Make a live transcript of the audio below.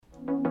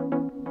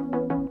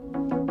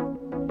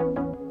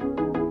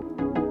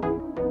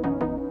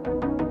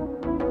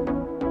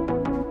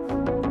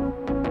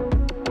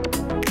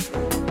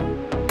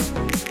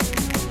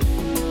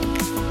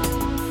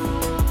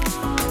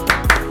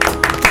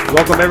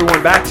Welcome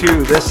everyone back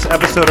to this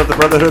episode of the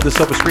Brotherhood of the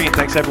Silver Screen.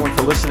 Thanks everyone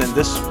for listening.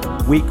 This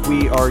week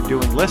we are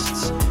doing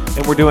lists,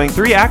 and we're doing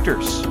 3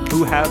 actors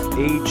who have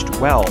aged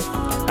well,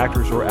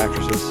 actors or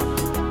actresses.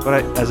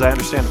 But as I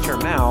understand the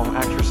term now,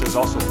 actresses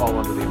also fall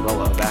under the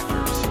umbrella of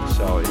actors.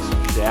 So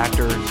it's the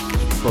actors,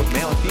 both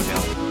male and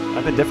female.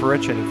 I've been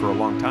differentiating for a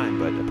long time,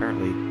 but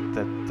apparently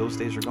those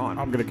days are gone.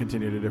 I'm going to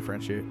continue to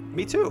differentiate.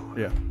 Me too.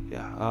 Yeah.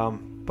 Yeah.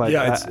 But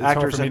it's actors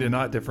hard for me to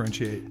not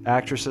differentiate.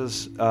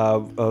 Actresses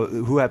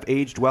who have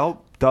aged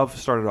well. Dove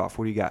started off.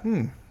 What do you got?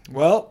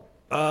 Well,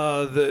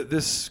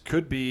 this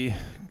could be,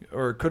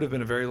 or could have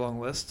been a very long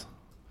list.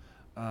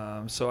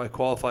 So I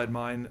qualified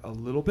mine a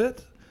little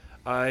bit.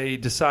 I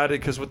decided,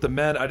 because with the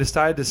men, I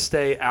decided to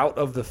stay out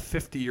of the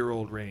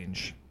 50-year-old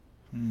range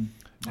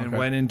and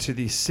went into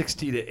the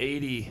 60 to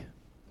 80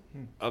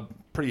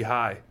 pretty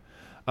high.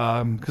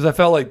 Because I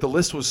felt like the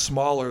list was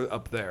smaller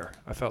up there.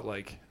 I felt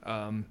like,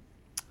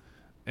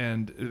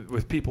 and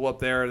with people up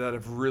there that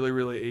have really,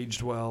 really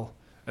aged well,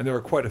 and there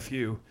are quite a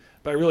few.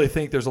 But I really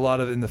think there's a lot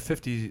of in the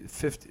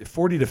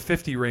 40 to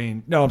 50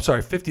 range. No, I'm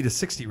sorry, 50 to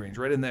 60 range,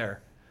 right in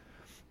there,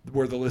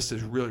 where the list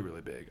is really,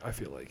 really big, I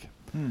feel like.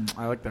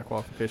 I like that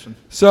qualification.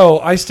 So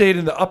I stayed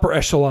in the upper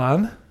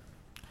echelon.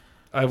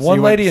 I have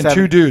one lady and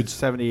 2 dudes.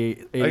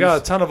 78, 80s. I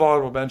got a ton of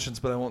honorable mentions,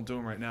 but I won't do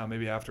them right now.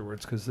 Maybe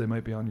afterwards, because they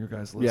might be on your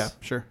guys' list. Yeah,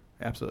 sure.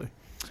 Absolutely.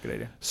 That's a good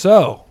idea.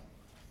 So,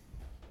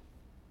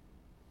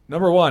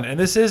 number 1, and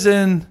this is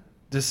in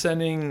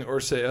descending or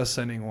say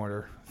ascending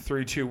order.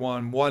 3, 2,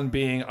 1. 1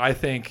 being, I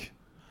think,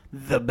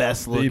 the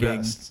best the looking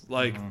best.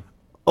 Like,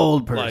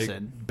 old like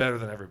person. better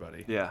than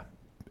everybody. Yeah.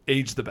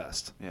 Age the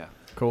best. Yeah.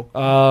 Cool.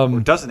 Or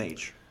doesn't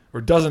age. Or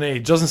doesn't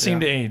age. Doesn't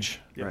seem to age.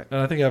 Right. And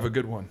I think I have a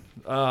good one.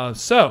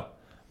 So,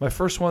 my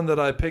first one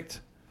that I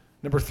picked,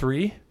 number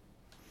 3,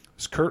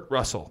 is Kurt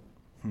Russell.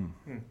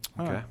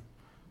 Okay.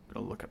 I'm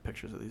going to look at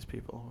pictures of these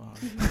people.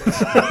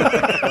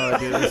 I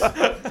do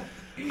this.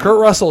 Kurt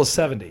Russell is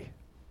 70.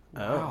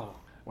 Oh.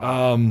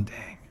 Dang.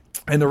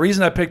 And the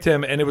reason I picked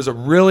him, and it was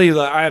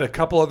I had a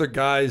couple other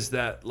guys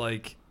that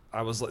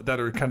that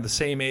are kind of the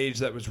same age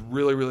that was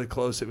really, really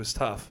close. It was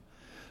tough.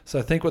 So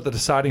I think what the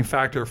deciding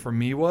factor for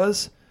me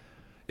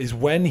is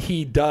when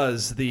he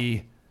does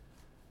the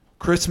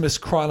Christmas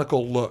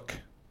Chronicle look.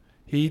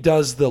 He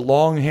does the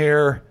long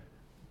hair,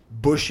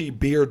 bushy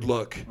beard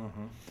look.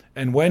 Mm-hmm.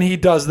 And when he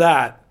does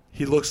that,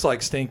 he looks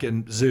like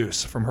stinking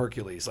Zeus from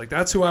Hercules. Like,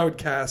 that's who I would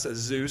cast as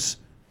Zeus.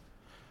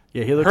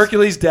 Yeah, he looks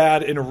Hercules'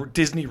 dad in a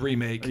Disney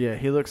remake. Yeah,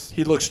 he looks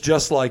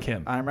just like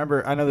him. I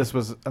know this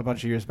was a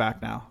bunch of years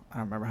back now. I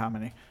don't remember how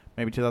many.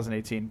 Maybe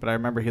 2018, but I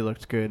remember he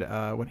looked good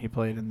when he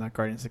played in the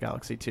Guardians of the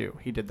Galaxy 2.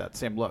 He did that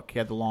same look. He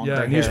had the long Yeah,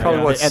 dark he was hair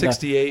probably, and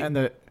 68? and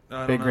the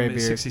I big don't know, gray maybe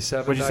beard.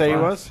 67. What'd you say he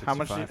was? 65. How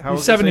much? How He's old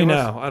did 70 you say he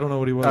now. I don't know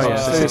what he was. Oh, yeah.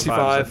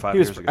 65. 5 He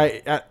was. years ago.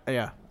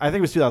 I think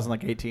it was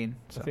 2018.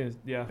 So,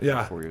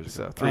 Yeah. 4 years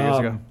ago. so 3 years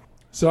ago.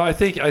 So I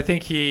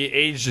think he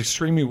aged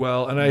extremely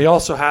well, and he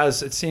also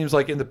has. It seems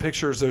like in the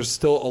pictures, there's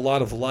still a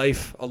lot of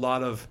life,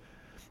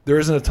 There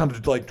isn't a ton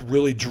of like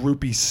really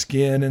droopy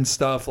skin and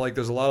stuff. Like,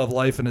 there's a lot of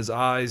life in his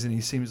eyes, and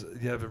he seems to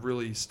have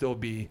really still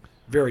be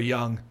very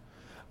young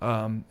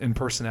in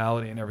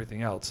personality and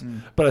everything else.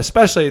 But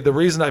especially the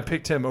reason I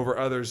picked him over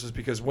others is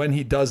because when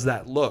he does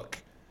that look,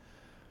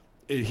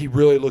 he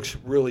really looks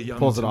really young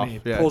Pulls to it off.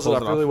 me. Yeah, Pulls it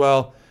off really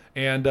well.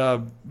 And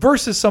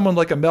versus someone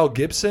like a Mel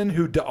Gibson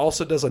who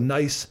also does a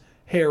nice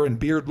hair and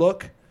beard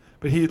look,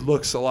 but he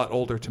looks a lot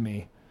older to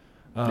me.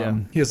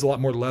 He has a lot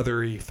more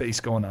leathery face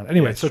going on.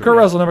 Anyway, so Kurt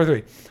Russell, number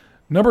 3.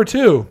 Number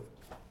 2,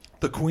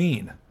 the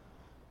Queen.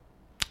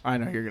 I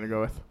know who you're gonna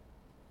go with.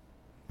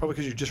 Probably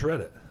because you just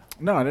read it.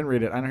 No, I didn't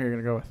read it. I know who you're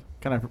gonna go with.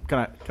 Can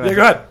I? Yeah,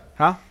 go ahead.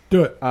 Huh?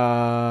 Do it.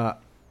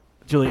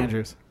 Julie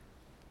Andrews.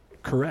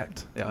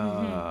 Correct.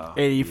 Yeah.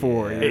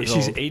 84 yeah. years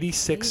She's old.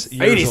 86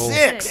 years old.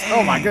 86.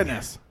 Oh my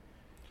goodness.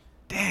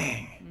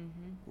 Dang.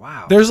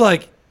 Wow. There's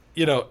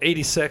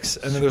 86,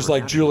 and then there's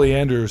Julie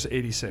Andrews,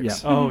 86. Yeah.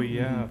 Oh,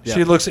 yeah.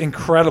 She looks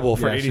incredible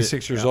for Yeah,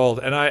 86 years old.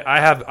 And I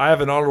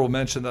have an honorable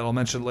mention that I'll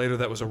mention later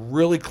that was a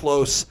really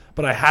close,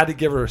 but I had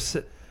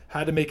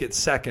to make it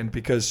second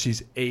because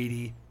she's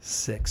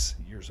 86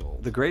 years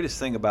old. The greatest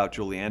thing about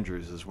Julie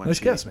Andrews is when Nice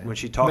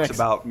she talks Next.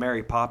 about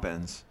Mary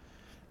Poppins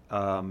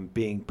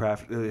being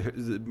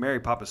Mary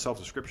Poppins'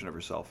 self-description of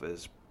herself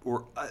is,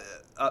 or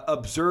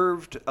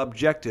observed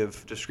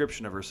objective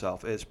description of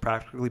herself is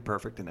practically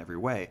perfect in every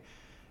way.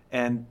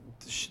 And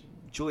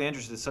Julie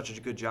Andrews did such a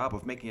good job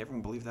of making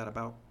everyone believe that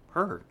about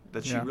her,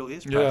 that she really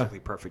is practically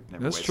perfect in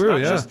every way.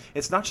 That's true,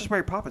 It's not just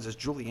Mary Poppins, it's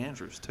Julie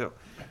Andrews, too.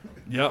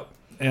 Yep.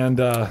 And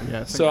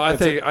so I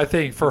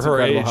think for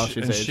her incredible age, how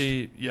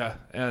she's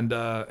and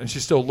and she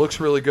still looks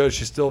really good.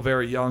 She's still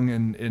very young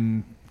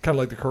and kind of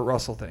like the Kurt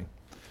Russell thing.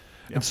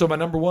 Yep. And so my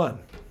number 1,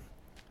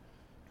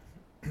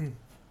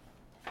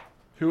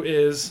 who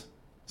is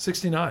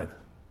 69.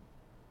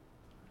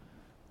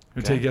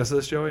 You take a guess at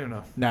this, Joey, or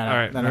no? No. All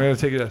right, no. I'm going to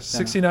take a guess.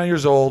 69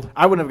 years old.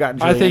 I wouldn't have gotten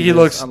Julie I think he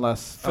Andrews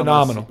looks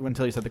phenomenal.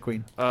 until you said the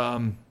Queen.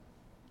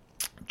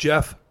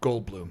 Jeff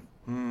Goldblum.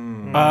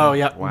 Oh,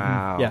 yeah.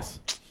 Wow. Yes.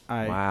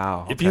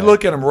 Wow. If you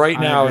look at him right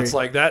I now, agree. it's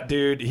like that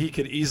dude. He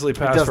could easily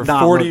pass does for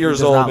not 40 look- he years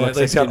does old. not Man. look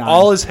He's got 69.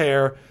 all his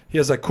hair. He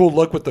has that cool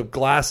look with the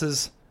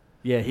glasses.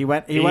 Yeah, he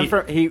went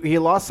from he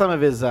lost some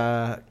of his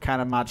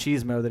kind of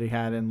machismo that he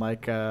had in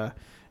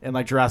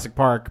like Jurassic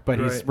Park, but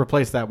he's Right.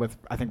 replaced that with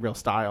I think real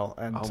style,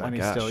 and Oh my he's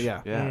gosh. still a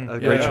Yeah,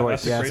 great yeah,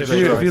 choice. Yeah, That's it's a a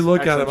great great If you choice.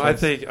 look at him,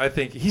 Excellent I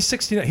think he's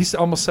 69. He's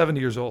almost 70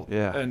 years old.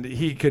 Yeah. and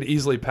he could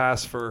easily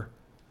pass for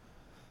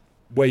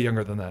way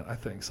younger than that. I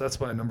think so. That's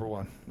my number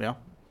one, Yeah,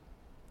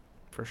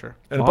 for sure.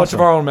 and a bunch Awesome.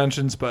 of our own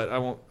mentions, but I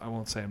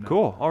won't say them now.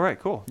 Cool. All right.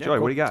 Cool. Yeah, Joey,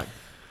 cool. what do you got?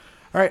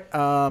 All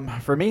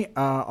right, for me,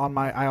 I'm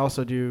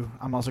also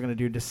going to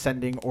do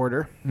descending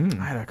order.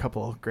 I had a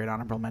couple of great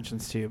honorable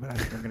mentions too, but I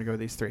think I'm going to go with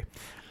these three.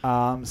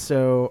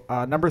 So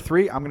number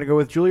 3, I'm going to go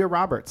with Julia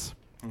Roberts.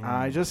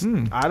 I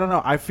don't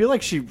know. I feel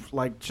like she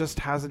just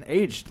hasn't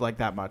aged like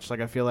that much.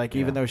 Like I feel like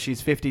even though she's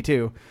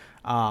 52,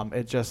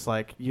 it's just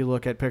like you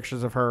look at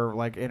pictures of her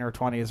like in her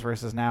 20s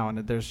versus now, and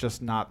there's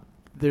just not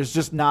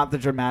the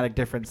dramatic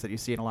difference that you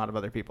see in a lot of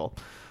other people.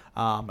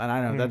 And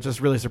I know that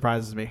just really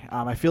surprises me.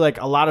 I feel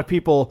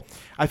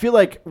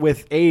like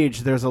with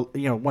age, there's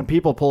when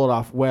people pull it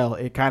off well,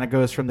 it kind of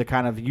goes from the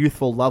kind of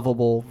youthful,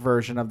 lovable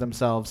version of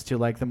themselves to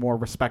like the more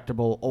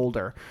respectable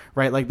older,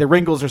 right? Like the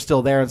wrinkles are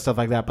still there and stuff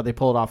like that, but they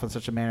pull it off in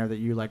such a manner that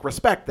you like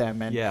respect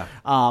them. And,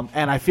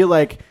 and I feel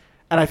like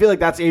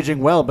that's aging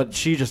well, but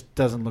she just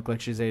doesn't look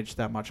like she's aged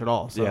that much at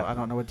all. So I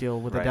don't know what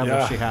deal with the Right. devil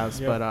Yeah. she has,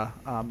 Yeah.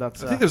 but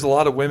that's. I think there's a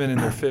lot of women in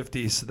their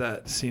 50s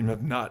that seem to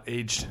have not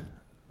aged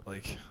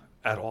like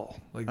at all.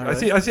 Like Oh, I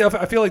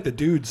really? feel like the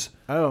dudes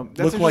that's look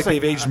like interesting.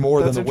 they've aged more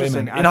than That's the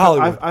women interesting. in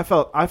Hollywood. I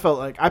felt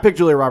like I picked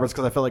Julia Roberts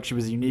because I felt like she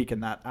was unique in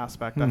that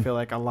aspect. I feel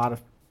like a lot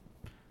of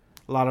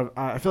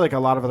I feel like a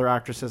lot of other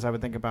actresses I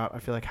would think about. I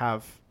feel like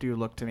do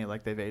look to me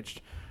like they've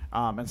aged.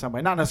 In some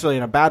way, not necessarily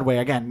in a bad way.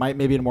 Again,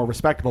 maybe in a more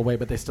respectable way,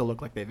 but they still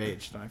look like they've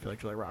aged. And I feel like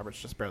Julia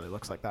Roberts just barely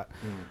looks like that,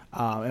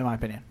 in my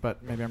opinion.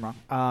 But maybe I'm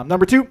wrong.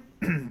 Number 2,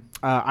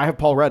 I have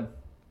Paul Rudd.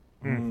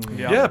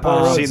 Yeah, Paul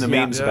I've Rudd's- seen the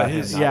memes yeah, about him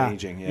he's- not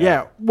aging.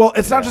 Yeah. Well,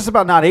 it's not just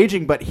about not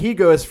aging, but he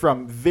goes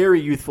from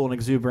very youthful and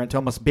exuberant to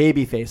almost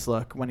baby face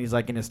look when he's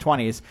like in his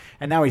 20s,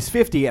 and now he's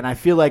 50, and I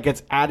feel like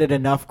it's added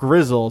enough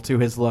grizzle to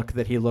his look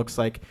that he looks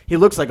like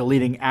a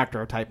leading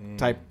actor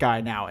type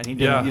guy now, and he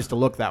didn't used to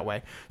look that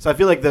way. So I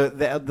feel like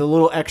the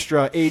little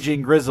extra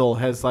aging grizzle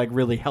has like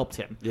really helped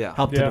him,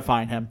 helped to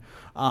define him.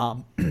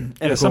 Some in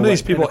a of cool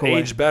these way- people in a cool way.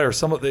 age better.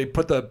 They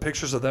put the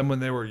pictures of them when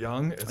they were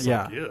young. It's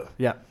Yeah. like,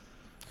 Yeah.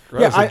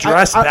 gross. I- The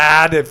dress I-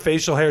 bad, the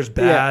facial hair's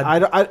bad.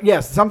 Yeah,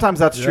 yes, sometimes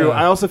that's true. Yeah.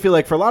 I also feel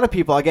like for a lot of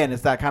people, again,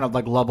 it's that kind of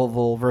like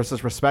lovable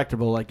versus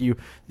respectable. Like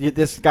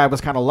this guy was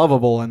kind of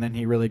lovable, and then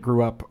he really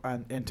grew up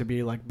into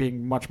be like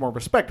being much more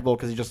respectable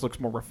because he just looks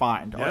more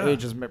refined. Yeah. Our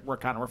ages were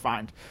kind of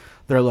refined.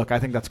 Their look, I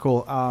think that's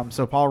cool.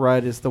 So Paul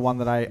Rudd is the one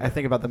that I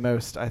think about the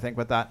most. I think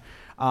with that,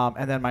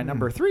 and then my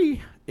number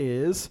 3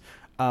 is,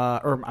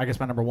 or I guess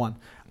my number 1.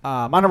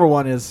 My number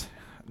 1 is.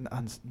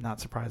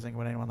 Not surprising.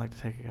 Would anyone like to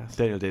take a guess?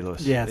 Daniel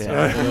Day-Lewis. Yeah,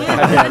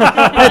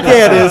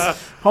 it is.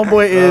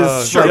 Homeboy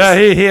is. Yeah,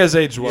 he has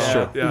aged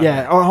well. Sure.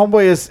 Yeah, our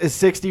homeboy is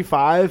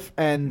 65,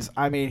 and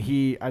I mean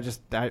he's.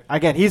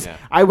 Yeah.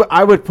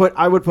 I would put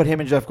him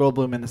and Jeff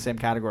Goldblum in the same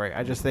category.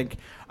 I just think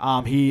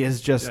he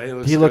is just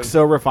Yeah, he looks good.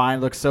 so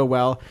refined, looks so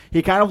well.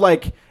 He kind of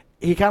like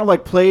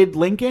played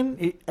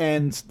Lincoln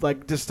and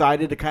like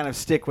decided to kind of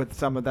stick with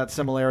some of that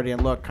similarity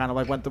and look, kind of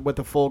like went with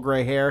the full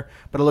gray hair,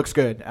 but it looks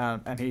good.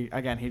 And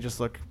he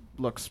just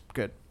looks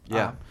good.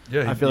 Yeah.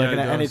 I feel like he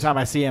does. anytime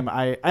I see him,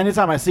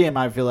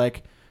 I feel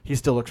like he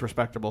still looks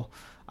respectable.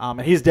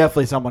 And he's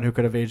definitely someone who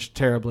could have aged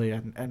terribly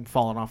and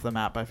fallen off the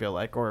map, I feel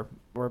like, or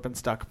been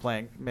stuck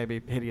playing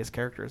maybe hideous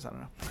characters. I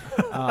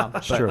don't know.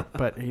 True.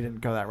 But he didn't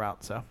go that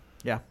route. So,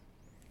 yeah.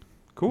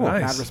 Cool.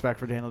 Nice. Mad respect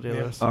for Daniel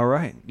Day-Lewis. All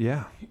right.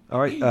 Yeah. All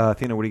right.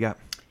 Athena, what do you got?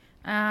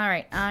 All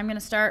right, I'm going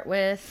to start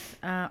with,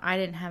 I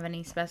didn't have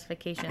any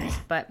specifications,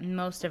 but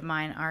most of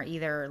mine are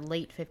either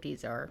late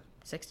 50s or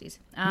 60s.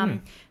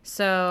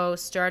 So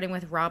starting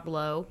with Rob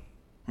Lowe,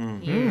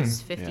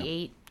 he's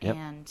 58, Yep.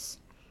 and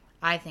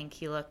I think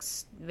he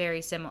looks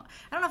very similar.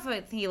 I don't know if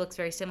I think he looks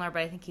very similar,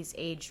 but I think he's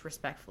aged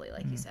respectfully,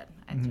 like you said.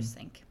 I just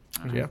think.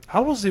 I don't know. Yeah. How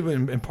old was he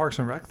in Parks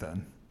and Rec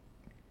then?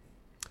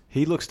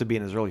 He looks to be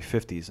in his early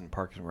 50s in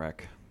Parks and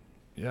Rec.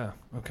 Yeah.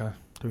 Okay.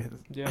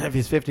 Yeah. If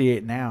he's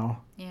 58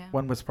 now, Yeah.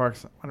 when was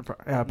Parks and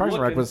Rec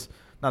Looking. was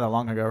not that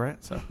long ago,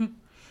 right? So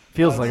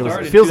feels It like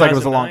started it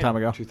was a long 2009. time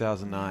ago.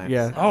 2009.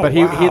 Yeah, Oh, but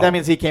wow. he that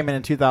means he came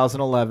in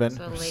 2011,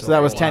 So late so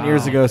that was 10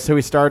 years Wow. ago. So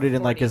he started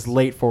in like his 40s.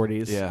 late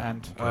 40s. Yeah.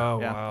 And Oh,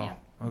 yeah. wow.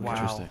 Yeah. Okay.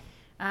 Interesting.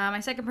 My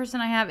second person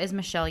I have is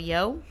Michelle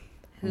Yeoh,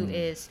 who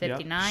is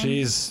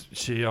 59.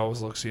 She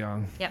always looks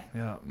young. Yep.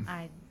 Yeah.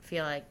 I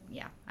feel like,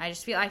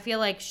 I feel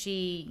like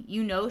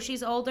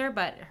she's older,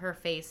 but her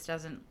face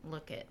doesn't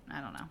look it.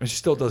 I don't know. And she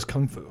still does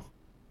kung fu.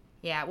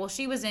 Yeah, well,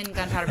 she was in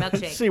Gunpowder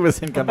Milkshake. She was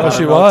in Oh, Gunpowder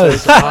she Milkshake.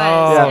 was.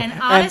 was. And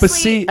honestly, but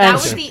see- that and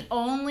was she- the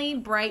only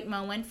bright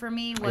moment for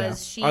me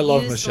was she I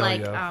love used Michelle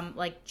Yeoh.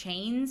 like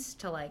chains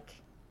to like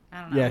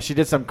I don't know. Yeah, she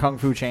did some kung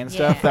fu chain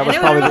Yeah. stuff. That And was it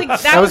was probably really- the,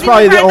 that that was was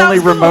probably even the part that only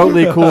was cool.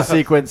 remotely cool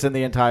sequence in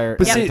the entire.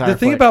 But see, entire the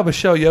thing flick. about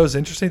Michelle Yeoh is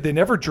interesting. They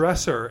never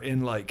dress her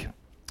in like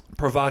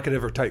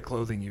provocative or tight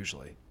clothing.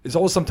 Usually, it's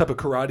always some type of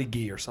karate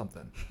gi or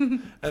something,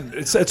 and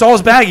it's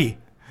always baggy.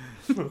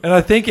 And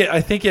I think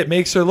it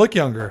makes her look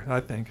younger. I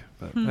think.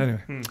 But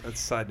anyway, that's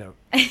a side note.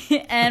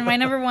 And my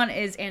number 1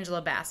 is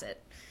Angela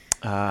Bassett.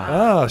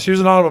 Oh, she was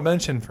an honorable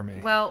mention for me.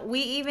 Well,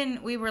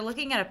 we were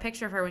looking at a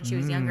picture of her when she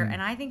was younger,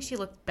 and I think she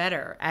looked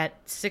better at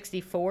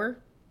 64.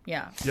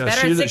 Yeah, Yeah,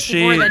 better at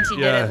 64 than she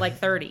did yeah. at like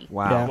 30.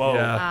 Wow. Yeah. Whoa.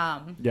 Yeah.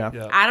 Yeah.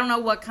 Yeah. I don't know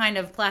what kind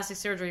of plastic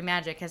surgery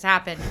magic has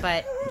happened,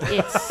 but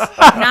it's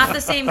not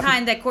the same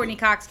kind that Courtney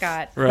Cox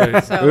got.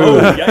 Right. So,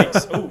 Oh,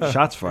 yikes. Ooh.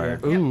 Shots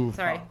fired. Ooh.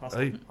 sorry.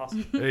 Hey.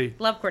 Awesome. Hey.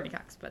 Love Courtney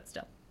Cox, but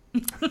still.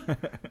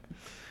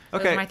 Those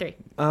Okay. are my 3.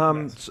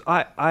 So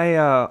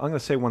I'm going to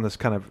say one that's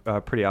kind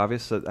of pretty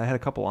obvious. I had a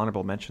couple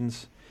honorable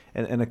mentions,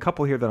 and a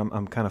couple here that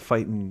I'm kind of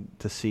fighting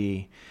to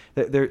see.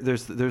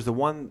 There's the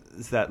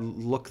ones that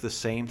look the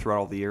same throughout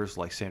all the years,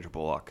 like Sandra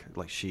Bullock.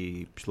 Like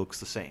she looks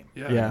the same.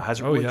 Yeah. Yeah.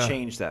 Hasn't Oh, really yeah.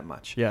 changed that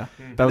much. Yeah,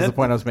 that was then- the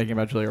point I was making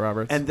about Julia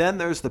Roberts. And then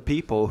there's the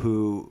people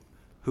who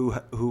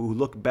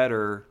look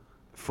better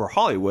for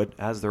Hollywood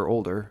as they're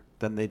older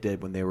than they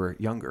did when they were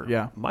younger.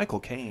 Yeah. Michael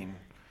Caine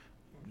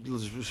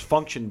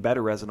functioned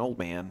better as an old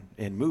man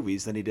in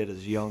movies than he did as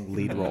a young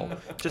lead role.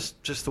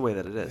 Just the way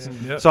that it is.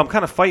 Yep. So I'm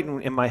kind of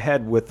fighting in my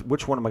head with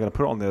which one am I going to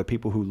put on there. The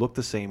people who look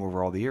the same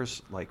over all the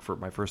years. Like for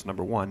my first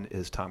number 1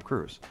 is Tom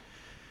Cruise.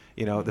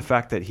 You know, the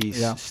fact that he's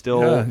Yeah.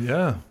 still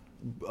Yeah.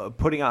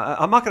 putting on.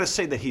 I'm not going to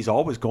say that he's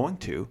always going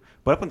to,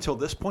 but up until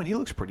this point, he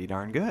looks pretty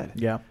darn good.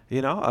 Yeah.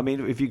 You know, I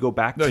mean, if you go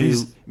back No, to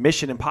he's-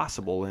 Mission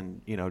Impossible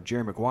and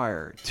Jerry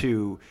Maguire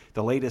to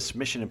the latest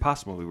Mission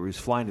Impossible movie where he's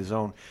flying his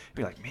own, you'd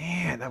be like,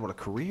 man, that what a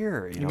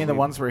career. You mean the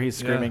ones where he's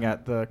screaming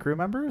at the crew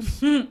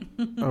members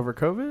over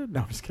COVID?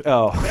 No, I'm just kidding.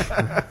 Oh,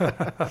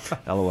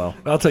 LOL.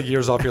 That'll take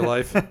years off your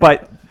life.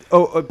 But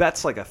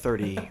that's like a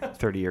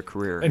 30-year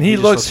career. And he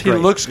just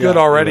looks great. good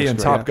Yeah, already he in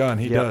looks Top great. Gun.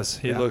 He Yep. does.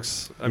 He Yeah.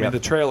 looks. I mean, Yep. the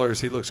trailers.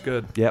 He looks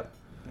good. Yep.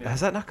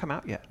 Has that not come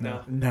out yet? No.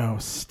 No,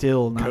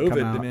 still not come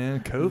COVID, out. man.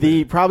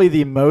 COVID. Probably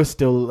the most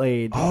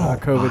delayed Oh,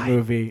 COVID my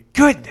movie.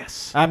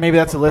 Goodness. Maybe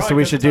that's a list that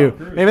we should probably do. good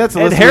Tom Cruise. Maybe that's a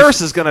Ed list. Harris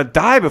is going to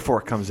die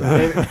before it comes out.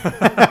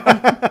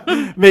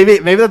 Maybe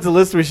that's a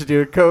list we should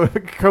do.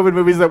 COVID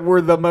movies that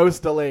were the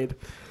most delayed.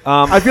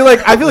 Um, I feel like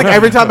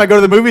every time I go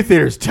to the movie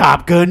theaters,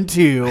 Top Gun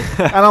 2,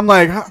 and I'm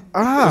like,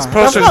 that's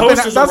poster's- not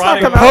poster's come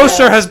arriving. out.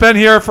 Poster has been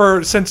here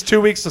since 2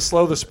 weeks to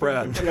slow the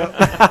spread.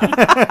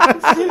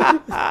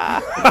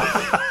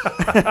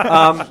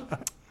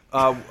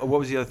 What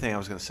was the other thing I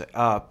was going to say?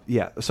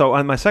 Yeah. So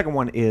on my second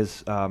one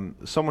is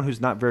someone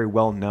who's not very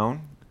well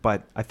known,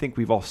 but I think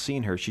we've all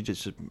seen her. She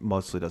just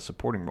mostly does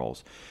supporting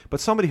roles. But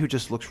somebody who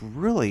just looks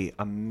really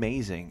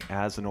amazing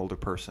as an older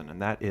person,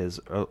 and that is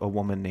a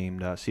woman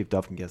named, see if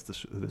Dove can guess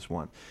this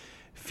one,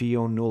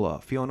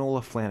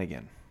 Fionnuala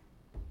Flanagan.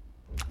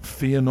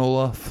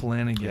 Fionnuala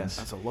Flanagan. Yes.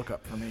 That's a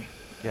lookup for me.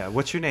 Yeah.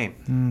 What's your name?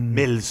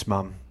 Mills,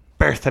 Mum.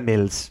 Bertha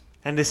Mills.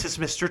 And this is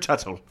Mr.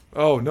 Tuttle.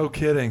 Oh, no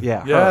kidding.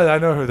 Yeah, Yeah, her. I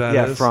know who that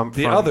is. from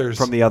the others.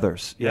 From the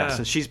others. Yeah. Yeah.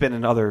 So she's been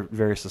in other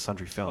various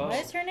sundry films.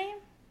 What is her name?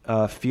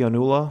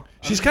 Fionnuala.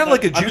 She's kind of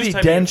like a I'm Judy just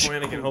typing in Dench.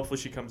 Flanagan. Hopefully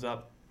she comes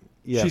up.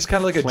 Yeah, She's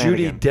kind of like a Flanagan.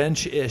 Judy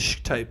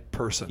Dench-ish type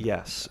person.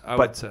 Yes, I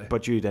but would say.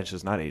 but Judi Dench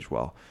does not age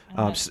well.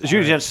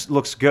 Judi Dench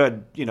looks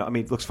good.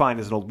 Looks fine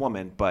as an old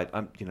woman, but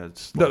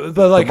it's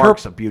like her-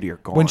 marks of beauty are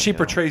gone. When she you know.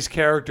 portrays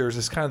characters,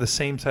 it's kind of the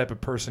same type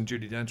of person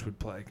Judi Dench would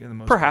play in the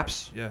most.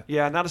 Perhaps,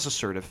 Yeah. not as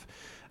assertive.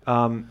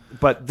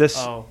 But this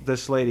Oh.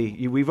 this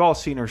lady, we've all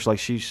seen her.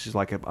 She's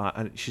like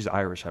she's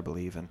Irish, I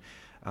believe, and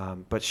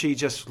but she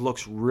just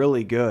looks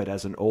really good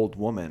as an old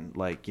woman.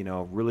 Like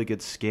really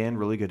good skin,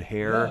 really good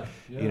hair.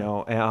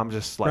 Yeah. And I'm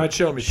just like, Brad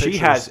showed me she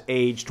pictures. has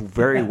aged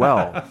very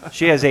well.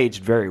 She has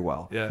aged very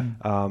well. Yeah.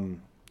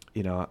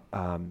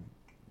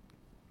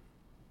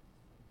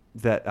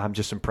 That I'm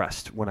just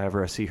impressed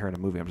whenever I see her in a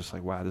movie. I'm just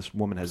like, wow, this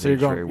woman has So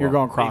aged very well. you're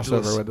going crossover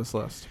Ageless. Uh, with this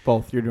list.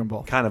 Both. You're doing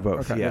both. Kind of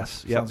both, Okay,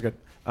 yes. yeah, Yep. sounds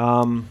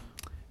good.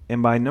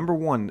 And by number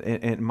one,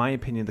 in my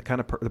opinion, the kind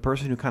of the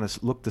person who kind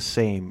of looked the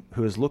same,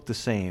 who has looked the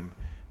same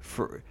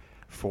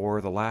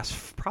for the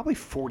last probably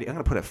 40. I'm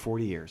going to put it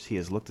 40 years. He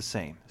has looked the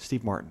same.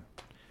 Steve Martin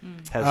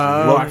has Oh,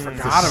 I looked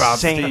forgot the about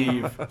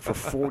same for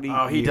 40 years.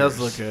 Oh, he does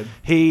look good.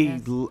 He,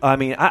 I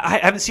mean, I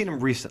haven't seen him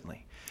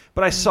recently,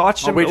 but I saw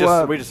him. We just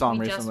saw him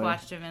We recently. just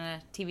watched him in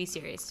a TV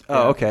series.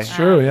 Oh, okay.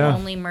 True, yeah.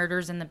 Only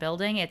Murders in the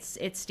Building. It's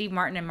Steve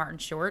Martin and Martin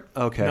Short.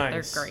 Okay.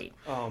 Nice. They're great.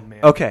 Oh man.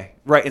 Okay.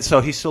 Right. And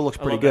so he still looks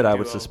I pretty love good, that I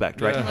would duo.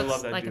 suspect, right? Yeah. I Looks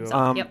love that like duo.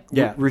 himself. Yep.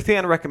 Yeah.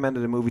 Ruthann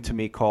recommended a movie to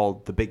me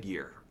called The Big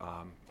Year,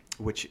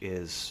 which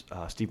is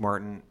Steve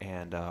Martin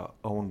and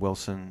Owen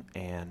Wilson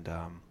and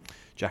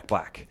Jack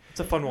Black. It's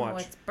a fun Oh,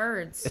 watch. it's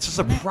birds. It's a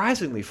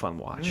surprisingly fun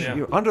watch.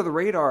 Yeah. Under the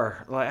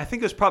radar, like, I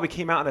think this probably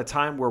came out at a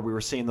time where we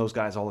were seeing those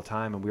guys all the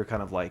time, and we were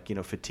kind of like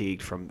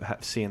fatigued from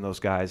seeing those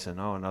guys and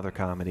another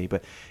comedy.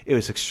 But it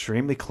was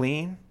extremely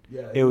clean.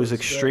 It was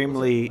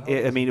extremely.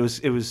 It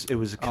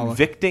was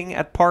convicting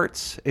at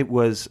parts. It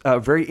was a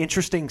very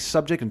interesting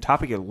subject and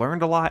topic. I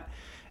learned a lot,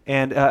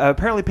 and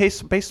apparently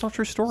based on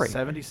true story.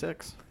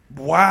 76.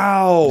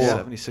 Wow.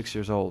 76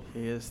 years old.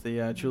 He is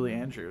the Julie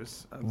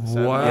Andrews.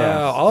 Wow.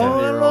 Yeah. Oh,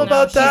 I don't know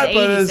about she's that,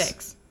 but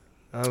 86.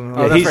 I don't Oh,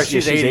 know. that's right,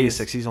 She's she's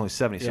 86. He's only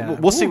 70. So Yeah.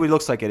 we'll see what he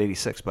looks like at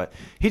 86, but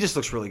he just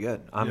looks really good.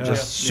 I'm Yeah.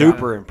 just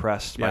super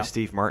impressed by Yeah.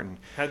 Steve Martin.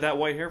 Had that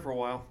white hair for a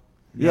while.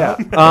 Yeah.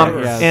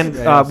 Yes, And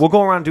yes. we'll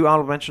go around and do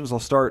honorable mentions. I'll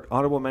start.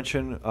 Honorable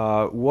mention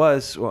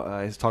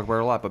I talk about her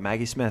a lot, but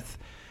Maggie Smith.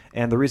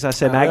 And the reason I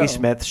say Maggie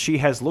Smith, she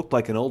has looked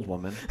like an old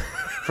woman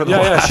for the Yeah,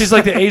 last she's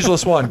like the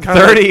ageless one.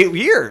 30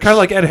 years. Kind of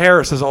like Ed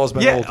Harris has always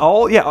been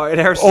old. Ed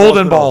Harris has Old always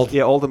and been bald.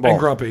 Yeah, old and bald. And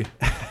grumpy.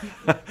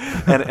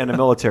 and a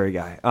military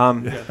guy.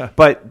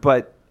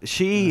 But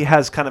she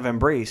has kind of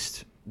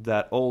embraced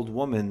that old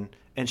woman,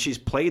 and she's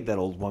played that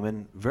old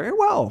woman very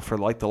well for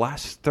like the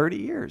last 30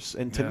 years.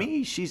 And to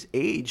me, she's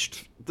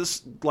aged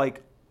this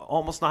like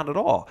almost not at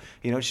all.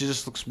 You know, she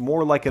just looks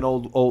more like an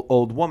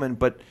old woman,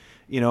 but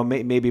you know,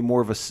 maybe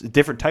more of a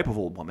different type of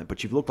old woman.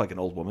 But you've looked like an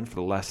old woman for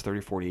the last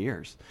 30, 40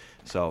 years.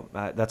 So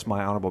that's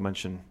my honorable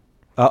mention.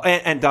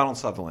 And Donald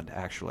Sutherland,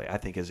 actually, I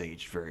think has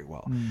aged very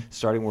well.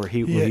 Starting where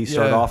he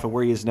started off and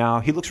where he is now,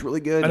 he looks really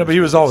good. I know, but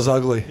he was always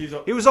ugly. He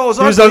was always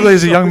He was ugly. ugly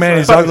as a young man.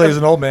 He's ugly as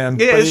an old man.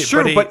 Yeah, it's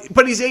true, he-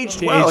 but he's aged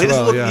he well. aged He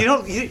doesn't well, look. yeah. You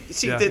don't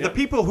see Yeah. the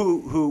people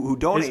who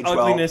don't His age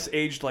ugliness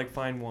well. aged like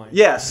fine wine.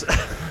 Yes,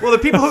 well, the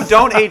people who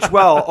don't age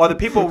well are the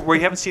people where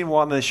you haven't seen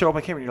one and they show up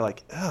on camera and you're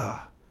like, ugh.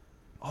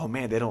 Oh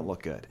man, they don't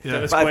look good. Yeah.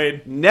 Dennis But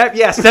Quaid.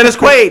 Yes, Dennis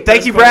Quaid.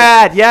 Thank you, Quaid.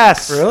 Brad.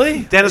 Yes, Really?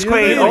 Dennis You Quaid.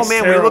 think he Oh looks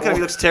man, when you look at him, terrible?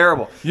 he looks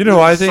terrible. You know,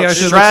 I think I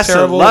should look stress and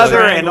terrible. leather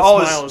Triangle and all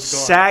smile his is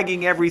gone.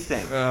 sagging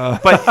everything.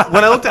 But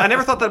when I looked, I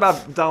never thought that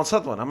about Donald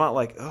Sutherland. I'm not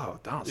like, oh,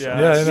 Donald Yeah.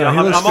 Sutherland. Yeah, You no, know,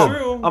 he looks I'm,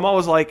 good. I'm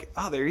always like,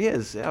 oh, there he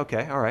is. Yeah,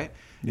 okay, all right.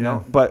 You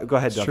know, but go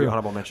ahead, Doug. True. Your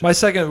honorable mention. My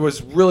second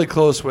was really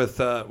close with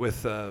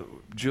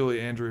Julie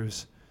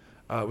Andrews.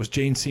 Was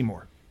Jane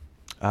Seymour.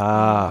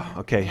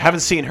 Okay. Haven't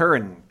seen her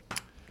in.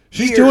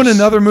 She's years. doing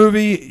another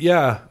movie,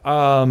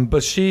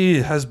 but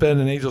she has been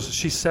an angel.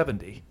 She's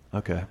 70.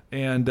 Okay.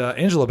 And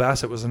Angela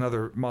Bassett was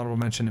another honorable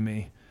mention to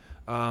me.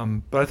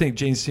 But I think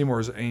Jane Seymour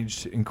has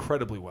aged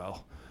incredibly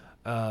well,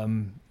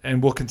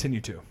 and will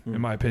continue to, in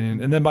my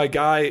opinion. And then my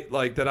guy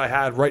that I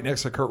had right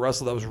next to Kurt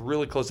Russell that was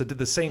really close, that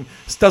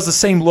does the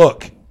same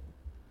look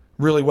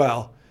really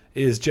well,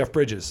 is Jeff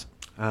Bridges.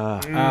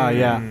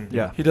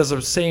 Yeah. He does the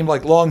same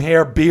long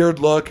hair, beard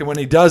look, and when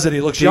he does it,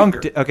 he looks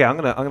younger. Okay, I'm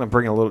gonna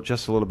bring a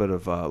little bit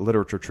of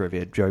literature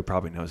trivia. Joey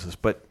probably knows this,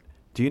 but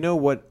do you know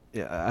what?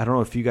 I don't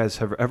know if you guys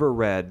have ever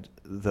read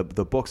the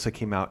books that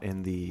came out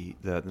in the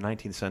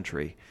 19th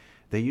century.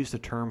 They used a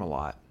term a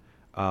lot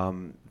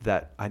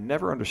that I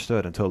never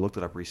understood until I looked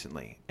it up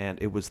recently,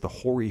 and it was the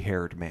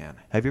hoary-haired man.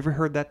 Have you ever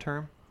heard that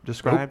term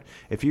described?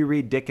 Nope. If you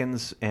read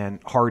Dickens and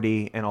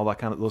Hardy and all that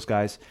kind of those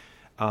guys.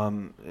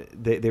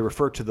 They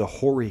refer to the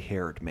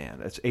hoary-haired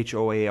man. It's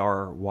Hoary,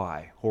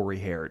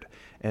 hoary-haired,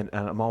 and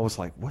I'm always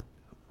like, what?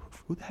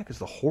 Who the heck is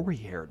the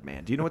hoary-haired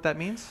man? Do you know what that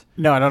means?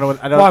 No, I don't know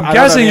what. Well, I'm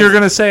guessing you're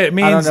going to say it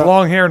means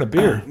long hair and a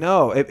beard.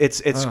 No,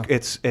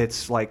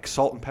 it's like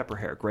salt and pepper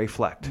hair, gray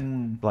flecked.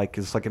 Like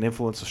it's like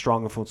a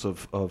strong influence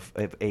of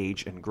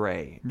age and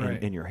gray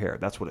in your hair.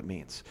 That's what it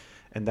means,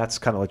 and that's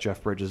kind of like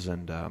Jeff Bridges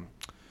and.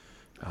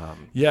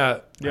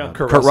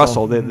 Kurt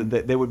Russell.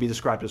 They would be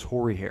described as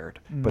hoary-haired,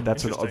 but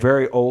that's a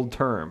very old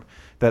term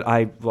that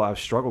I've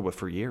struggled with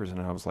for years, and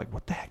I was like,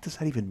 "What the heck does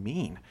that even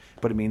mean?"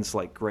 But it means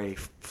like gray,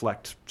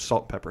 flecked,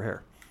 salt and pepper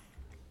hair.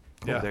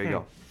 Cool, there you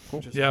go.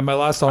 Cool. Yeah, my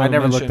last one. I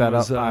never looked that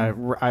up.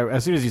 I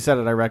as soon as you said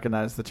it, I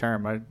recognized the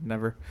term. I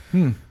never.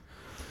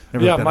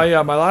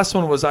 My last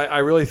one was I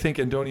really think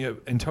Antonio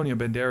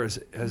Banderas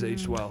has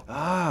aged well.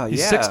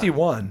 He's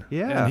 61.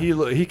 Yeah, and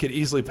he could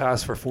easily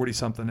pass for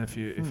 40-something if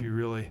you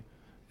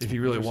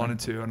really wanted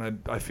to, and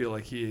I feel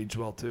like he aged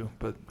well too.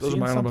 But those are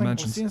my honorable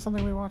mentions. Seen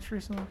something we watched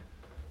recently?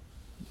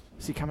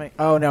 Is he coming?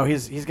 Oh no,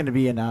 he's going to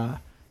be in the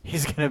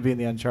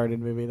Uncharted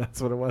movie.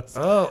 That's what it was.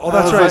 Oh,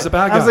 that's right. He's a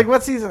bad guy. I was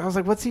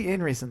like, what's he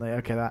in recently?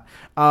 Okay, that.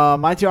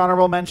 My two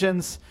honorable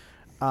mentions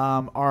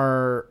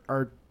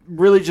are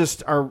really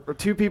just are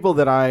two people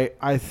that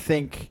I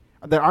think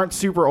that aren't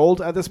super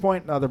old at this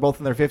point. They're both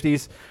in their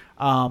 50s.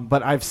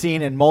 But I've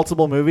seen in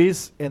multiple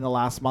movies in the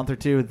last month or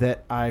two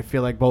that I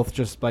feel like both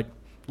just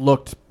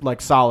looked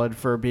like solid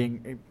for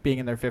being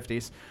in their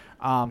 50s.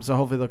 So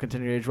hopefully they'll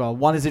continue to age well.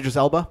 One is Idris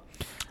Elba.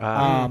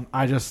 I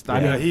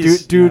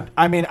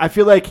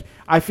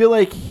feel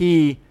like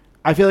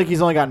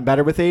he's only gotten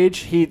better with age.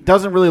 He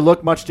doesn't really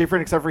look much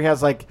different except for he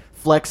has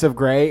flecks of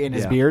gray in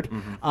his beard,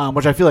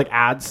 which I feel like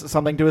adds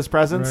something to his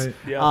presence. Right.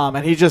 Yeah.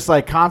 And he just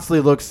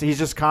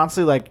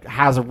constantly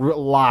has a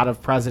lot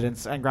of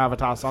presence and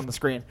gravitas on the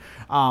screen,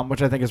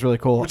 which I think is really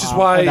cool. Which is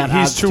why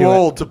he's too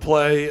old to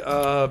play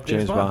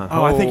James Bond.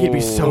 Oh, I think he'd be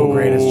so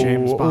great as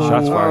James Bond.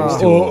 Shots fired. He's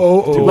too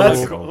old.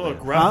 Let's go.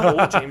 Grab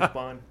old James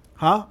Bond.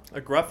 Huh? A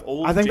gruff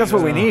old. I think that's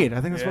what we James need. Bond.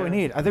 I think that's what we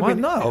Yeah. need. I think Well,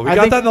 we no, we I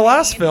got think- that in the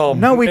last film.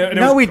 No, we And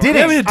it was didn't.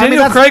 Yeah, I mean, I Daniel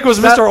that's- Craig was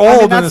Mr. that- I Old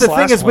mean, in that's this the thing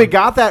last is we one.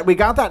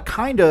 got that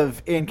kind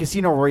of in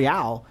Casino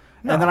Royale,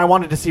 and then I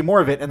wanted to see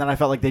more of it, and then I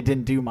felt like they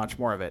didn't do much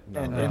more of it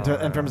in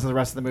terms of the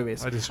rest of the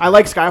movies. disagree. I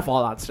like Skyfall a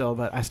lot still,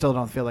 but I still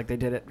don't feel like they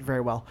did it very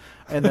well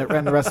in the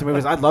rest of the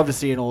movies. I'd love to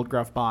see an old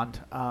gruff Bond.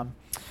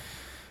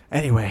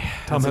 Anyway,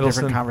 Tom that's a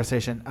different Hiddleston.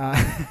 conversation.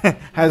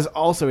 Has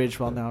also aged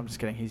well. No, I'm just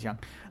kidding. He's young.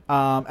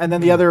 And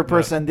then the other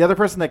person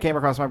that came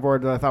across my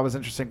board that I thought was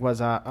interesting was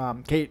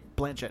Kate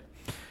Blanchett.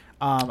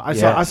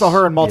 I saw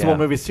her in multiple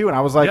movies too, and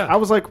I was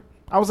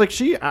like,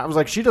 she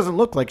doesn't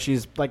look like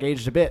she's like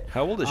aged a bit.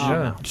 How old is she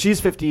Yeah. now?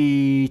 She's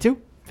 52.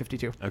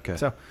 Okay.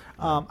 So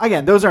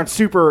again, those aren't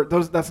super.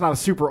 That's not a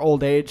super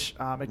old age.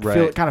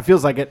 It kind of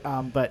feels like it,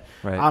 but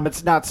Right.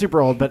 it's not super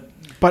old.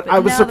 But I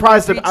was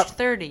surprised. Reached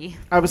 30.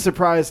 I was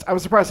surprised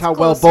how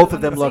well close to both one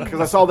of them of the look same.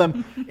 because I saw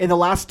them in the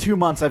last 2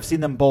 months. I've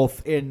seen them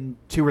both in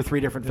 2 or 3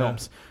 different Yeah.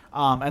 films,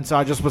 and so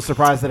I just was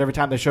surprised that every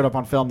time they showed up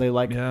on film, they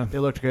Yeah. they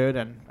looked good.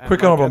 And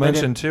Quick like, honorable they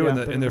mention didn't- too yeah, in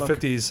they their didn't look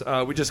 50s.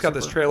 We just got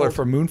this super trailer old.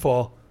 for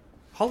Moonfall.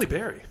 Halle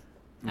Berry.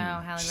 Oh,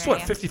 Halle She's Berry.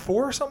 what,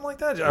 54 or something like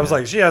that? I was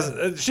like, she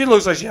hasn't. She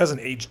looks like she hasn't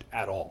aged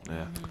at all.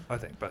 Yeah. I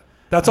think, but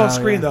that's on Oh,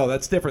 screen yeah. though.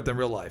 That's different than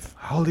real life.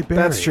 Holly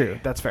Berry. That's true.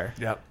 That's fair.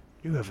 Yeah.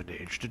 You haven't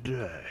aged a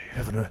day.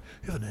 Haven't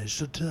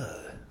aged a day.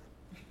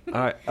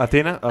 All right,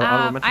 Athena.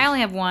 I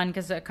only have one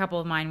because a couple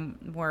of mine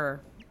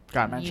were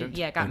Got mentioned.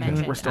 got Okay.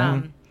 mentioned. Were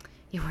stolen.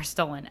 You were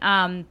stolen.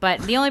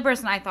 But the only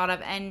person I thought of,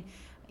 and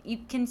you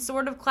can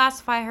sort of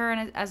classify her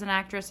as an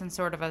actress and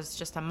sort of as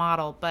just a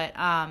model, but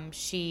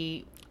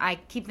I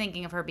keep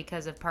thinking of her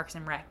because of Parks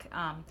and Rec.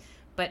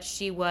 But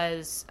she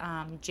was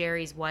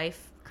Jerry's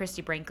wife,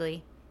 Christy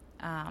Brinkley.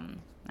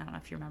 I don't know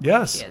if you remember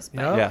Yes. who she is,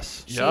 but Yeah.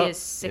 Yes. she Yep. is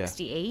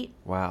 68.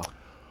 Wow.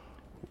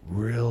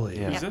 Really?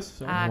 Yeah. Who's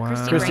this?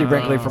 Wow. Christy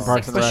Brinkley from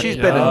Parks and But Rec. she's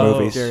Yeah. been in Oh.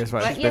 movies. Jerry's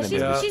wife. But She's yeah,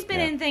 been in she's been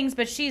yeah. in things,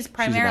 but she's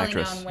primarily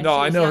actress. known when No, she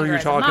I was know who younger you're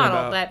as a talking model.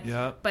 about. But,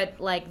 Yeah. but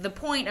like the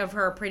point of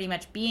her pretty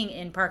much being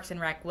in Parks and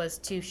Rec was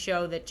to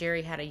show that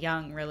Jerry had a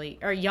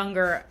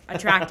younger,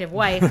 attractive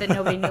wife that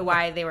nobody knew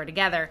why they were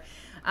together.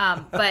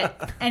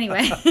 But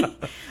anyway,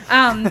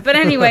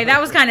 that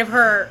was kind of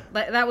her.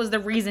 That was the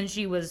reason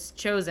she was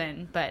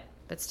chosen. But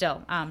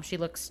still, she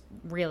looks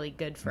really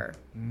good for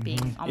being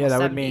almost Yeah, that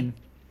 70. would mean,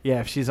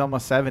 if she's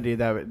almost 70,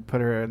 that would put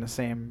her in the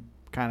same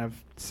kind of.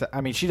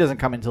 I mean, she doesn't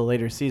come until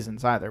later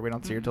seasons either. We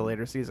don't see her till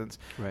later seasons.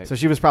 Right. So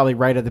she was probably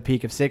right at the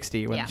peak of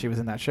 60 when Yeah. she was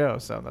in that show.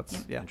 So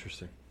that's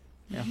Interesting.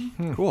 Yeah.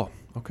 Cool.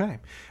 Okay.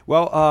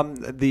 Well,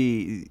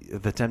 the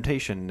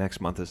temptation next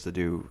month is to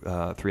do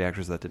 3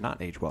 actors that did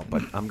not age well,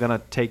 but I'm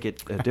gonna take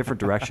it a different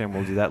direction.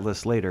 We'll do that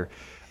list later.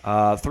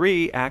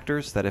 3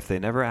 actors that if they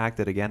never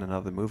acted again in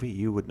another movie,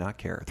 you would not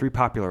care. 3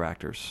 popular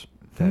actors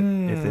that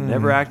if they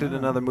never acted in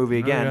another movie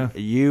again,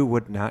 you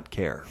would not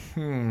care.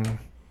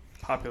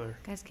 Popular.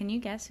 Guys, can you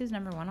guess who's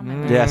number 1 on my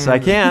list? Yes, I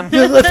can.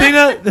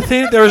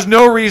 Athena, there is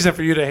no reason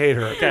for you to hate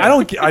her. Okay.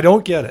 I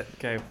don't get it.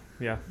 Okay.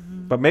 Yeah.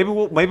 But maybe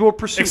we'll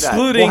pursue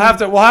Excluding- We'll have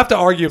to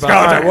argue about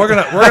it. All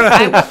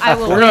right, I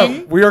will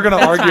win. we are gonna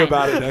That's argue fine.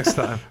 about it next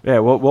time. that. Yeah,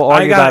 we'll I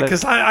argue got about it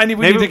it. because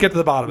we need to get to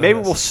the bottom. Maybe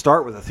of we'll this.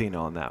 start with Athena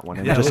on that one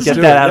and Yeah, just let's get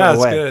do that it. out of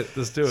the way.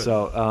 Let's do it.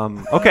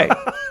 So, okay.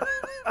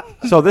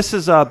 So this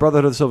is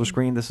Brotherhood of the Silver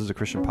Screen. This is a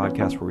Christian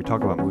podcast where we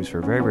talk about movies for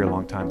a very, very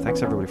long time.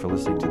 Thanks, everybody, for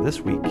listening to this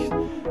week's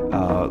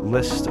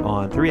list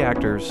on 3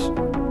 actors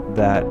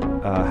that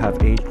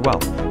have aged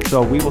well.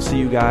 So we will see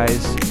you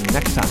guys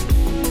next time.